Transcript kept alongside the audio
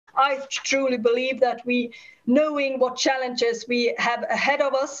I truly believe that knowing what challenges we have ahead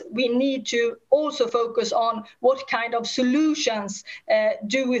of us, we need to also focus on what kind of solutions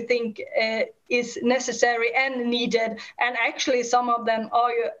do we think is necessary and needed. And actually some of them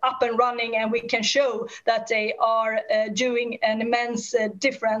are up and running, and we can show that they are doing an immense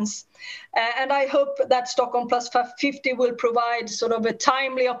difference. And I hope that Stockholm Plus 50 will provide sort of a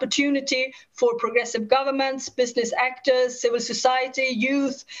timely opportunity for progressive governments, business actors, civil society,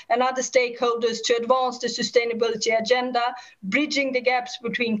 youth, and other stakeholders to advance the sustainability agenda, bridging the gaps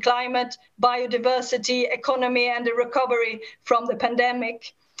between climate, biodiversity, economy, and the recovery from the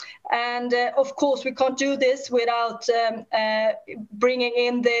pandemic. And of course, we can't do this without bringing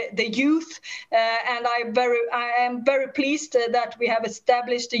in the youth. And I am very pleased that we have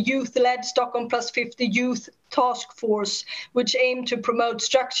established a youth-led Stockholm Plus 50 Youth Task Force, which aim to promote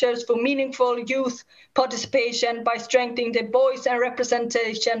structures for meaningful youth participation by strengthening the voice and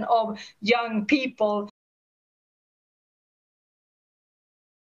representation of young people.